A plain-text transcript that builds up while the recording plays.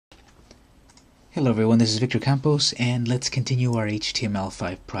Hello everyone, this is Victor Campos, and let's continue our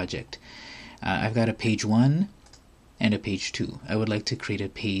HTML5 project. I've got a page 1 and a page 2. I would like to create a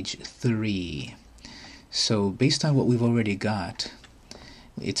page 3. So based on what we've already got,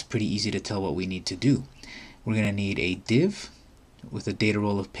 it's pretty easy to tell what we need to do. We're going to need a div with a data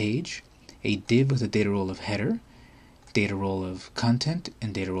role of page, a div with a data role of header, data role of content,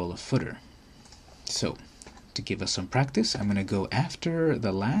 and data role of footer. So to give us some practice, I'm going to go after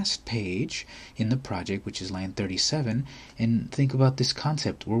the last page in the project, which is line 37, and think about this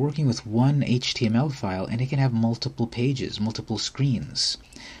concept. We're working with one HTML file, and it can have multiple pages, multiple screens.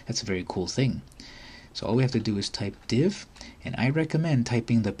 That's a very cool thing. So all we have to do is type div, and I recommend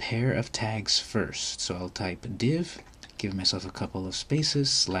typing the pair of tags first. So I'll type div, give myself a couple of spaces,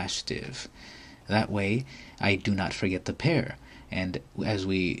 /div. That way, I do not forget the pair. And as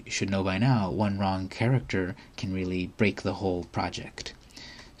we should know by now, one wrong character can really break the whole project.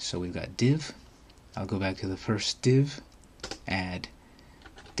 So we've got div. I'll go back to the first div, add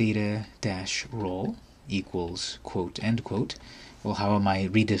data-role equals quote end quote. Well, how am I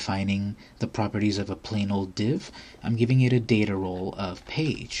redefining the properties of a plain old div? I'm giving it a data role of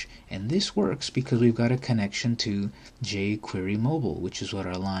page. And this works because we've got a connection to jQuery mobile, which is what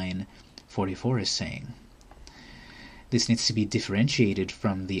our line 44 is saying. This needs to be differentiated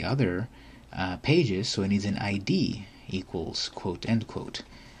from the other pages, so it needs an ID equals quote end quote.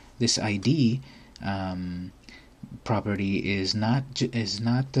 This ID property is not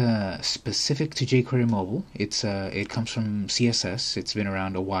specific to jQuery mobile. It comes from CSS. It's been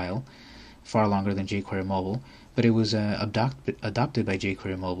around a while, far longer than jQuery mobile, but it was adopted by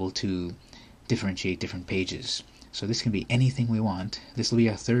jQuery mobile to differentiate different pages. So this can be anything we want. This will be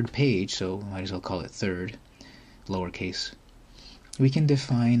a third page, so we might as well call it third, lowercase. We can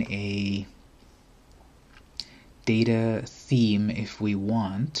define a data theme if we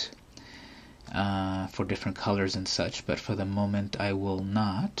want for different colors and such, but for the moment I will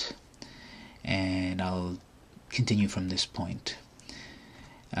not, and I'll continue from this point.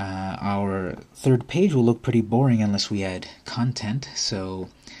 Our third page will look pretty boring unless we add content, so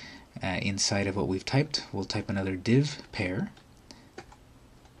inside of what we've typed, we'll type another div pair,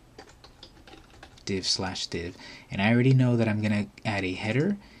 div/div, and I already know that I'm going to add a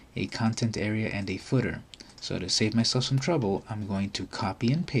header, a content area, and a footer. So to save myself some trouble, I'm going to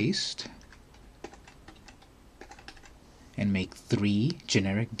copy and paste and make 3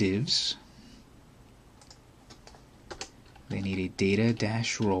 generic divs. They need a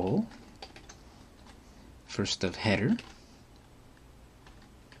data-role, first of header,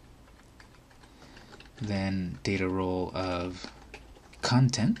 then data role of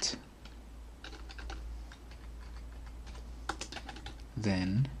content,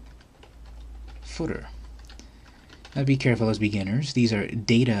 then footer. Now be careful as beginners. These are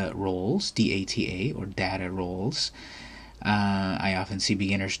data roles, D-A-T-A, or data roles. I often see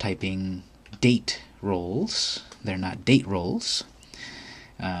beginners typing date roles. They're not date roles,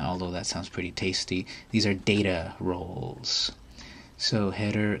 although that sounds pretty tasty. These are data roles. So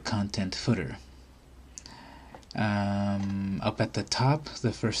header, content, footer. Up at the top,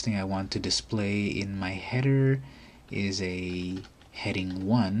 the first thing I want to display in my header is a heading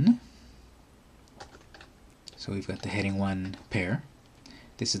 1. So we've got the heading 1 pair.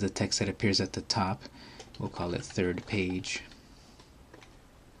 This is the text that appears at the top. We'll call it third page.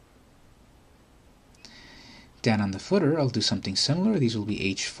 Down on the footer, I'll do something similar. These will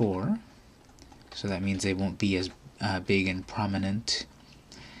be H4. So that means they won't be as big and prominent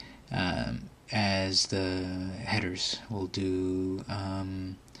as the headers. We'll do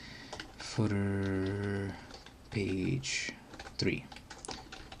footer page 3.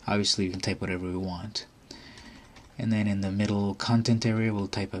 Obviously you can type whatever we want. And then in the middle content area we'll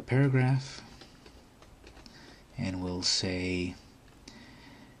type a paragraph, and we'll say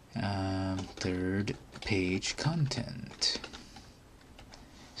third page content.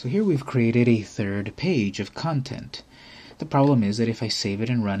 So here we've created a third page of content. The problem is that if I save it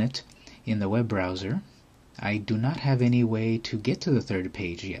and run it in the web browser, I do not have any way to get to the third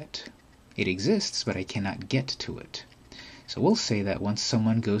page yet. It exists, but I cannot get to it. So we'll say that once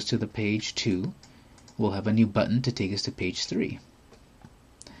someone goes to the page 2, we'll have a new button to take us to page 3.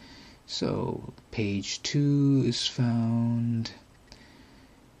 So page 2 is found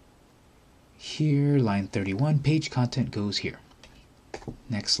here, line 31. Page content goes here.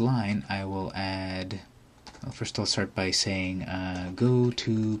 Next line, I will add, well, first I'll start by saying go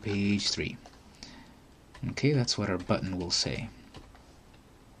to page 3. Okay, that's what our button will say.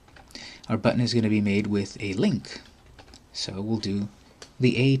 Our button is going to be made with a link. So we'll do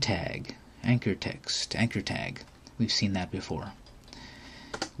the A tag, anchor text, anchor tag. We've seen that before.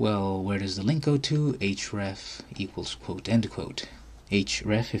 Well, where does the link go to? href equals quote end quote.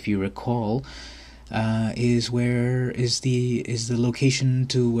 Href, if you recall, is the location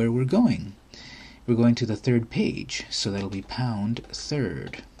to where we're going. We're going to the third page, so that'll be pound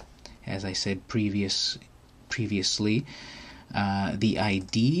third. As I said previously, the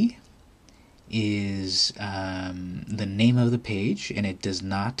ID is the name of the page, and it does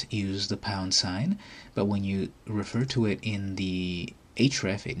not use the pound sign, but when you refer to it in the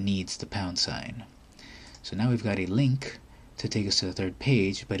href, it needs the pound sign. So now we've got a link to take us to the third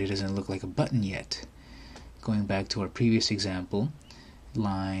page, but it doesn't look like a button yet. Going back to our previous example,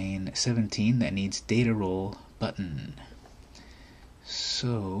 line 17, that needs data role button.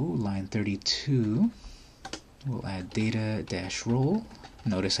 So line 32, we'll add data dash role.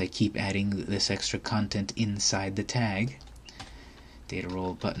 Notice I keep adding this extra content inside the tag. Data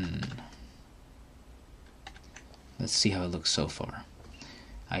role button. Let's see how it looks so far.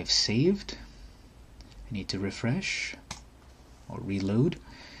 I've saved. I need to refresh or reload.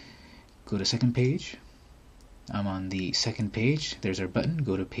 Go to second page. I'm on the second page. There's our button.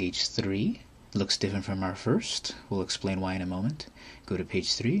 Go to page 3. Looks different from our first. We'll explain why in a moment. Go to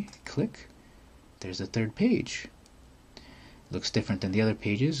page 3. Click. There's the third page. Looks different than the other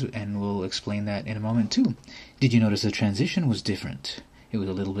pages, and we'll explain that in a moment too. Did you notice the transition was different? It was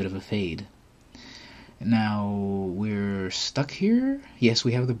a little bit of a fade. Now we're stuck here. Yes,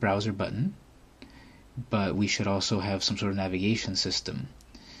 we have the browser button, but we should also have some sort of navigation system.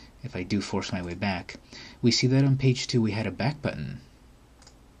 If I do force my way back, we see that on page 2 we had a back button.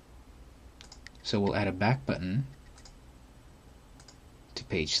 So we'll add a back button to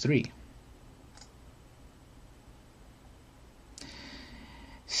page 3.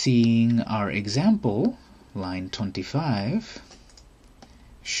 Seeing our example, line 25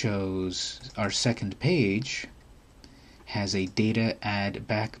 shows our second page has a data add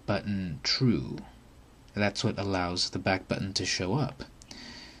back button true. That's what allows the back button to show up.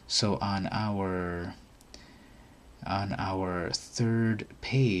 So on our third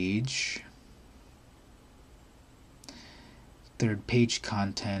page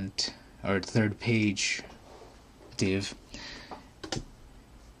content, or third page div,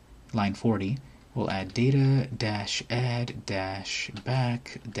 line 40, we'll add data dash add dash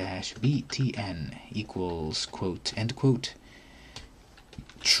back dash btn equals quote end quote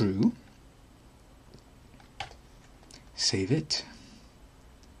true. Save it.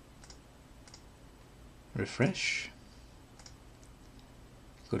 Refresh.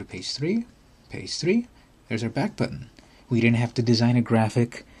 Go to page 3. Page 3. There's our back button. We didn't have to design a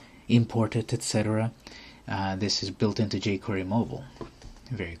graphic, import it, etc. This is built into jQuery Mobile.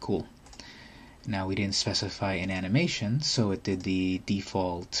 Very cool. Now we didn't specify an animation, so it did the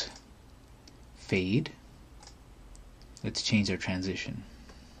default fade. Let's change our transition.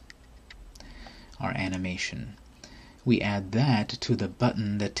 Our animation. We add that to the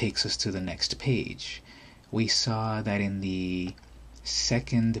button that takes us to the next page. We saw that in the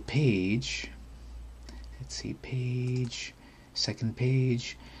second page, let's see, second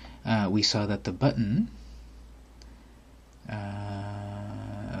page, we saw that the button,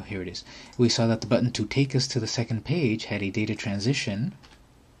 here it is. We saw that the button to take us to the second page had a data transition,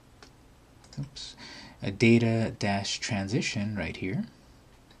 a data dash transition right here,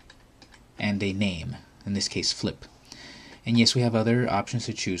 and a name, in this case flip. And yes, we have other options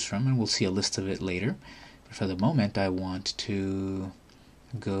to choose from, and we'll see a list of it later. But for the moment, I want to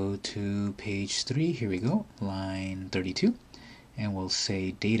go to page 3. Here we go, line 32, and we'll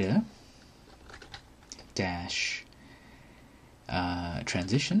say data dash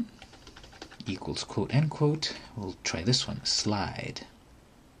transition equals quote end quote. We'll try this one, slide.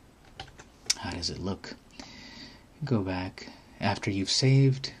 How does it look? Go back after you've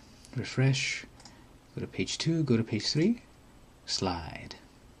saved, refresh, go to page 2, go to page 3, slide,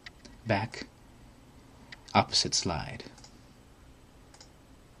 back, opposite slide.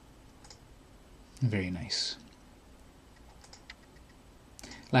 Very nice.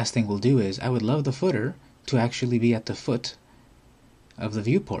 Last thing we'll do is, I would love the footer to actually be at the foot of the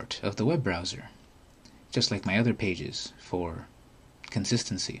viewport of the web browser, just like my other pages, for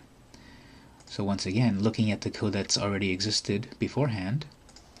consistency. So once again, looking at the code that's already existed beforehand,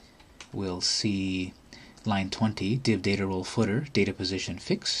 we'll see line 20, div data role footer, data position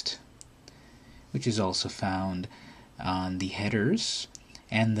fixed, which is also found on the headers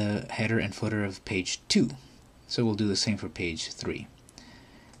and the header and footer of page 2. So we'll do the same for page 3.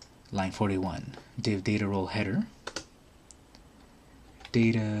 Line 41, div data role header,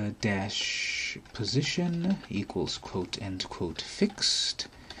 data dash position equals quote end quote fixed.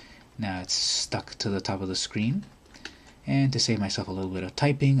 Now it's stuck to the top of the screen. And to save myself a little bit of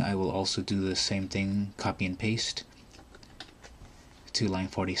typing, I will also do the same thing, copy and paste to line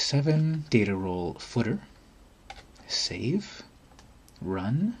 47, data role footer, save,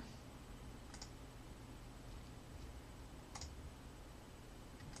 run.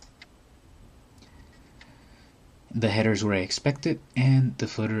 The header is where I expect it, and the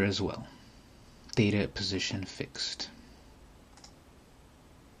footer as well. Data position fixed.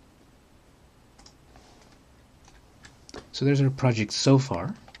 So there's our project so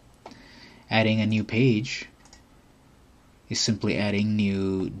far. Adding a new page is simply adding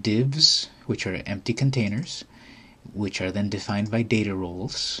new divs, which are empty containers, which are then defined by data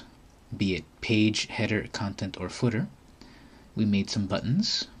roles, be it page, header, content, or footer. We made some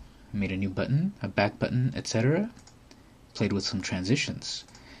buttons, made a new button, a back button, etc. Played with some transitions.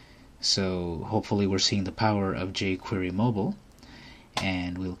 So hopefully we're seeing the power of jQuery Mobile,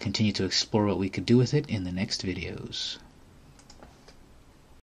 and we'll continue to explore what we could do with it in the next videos.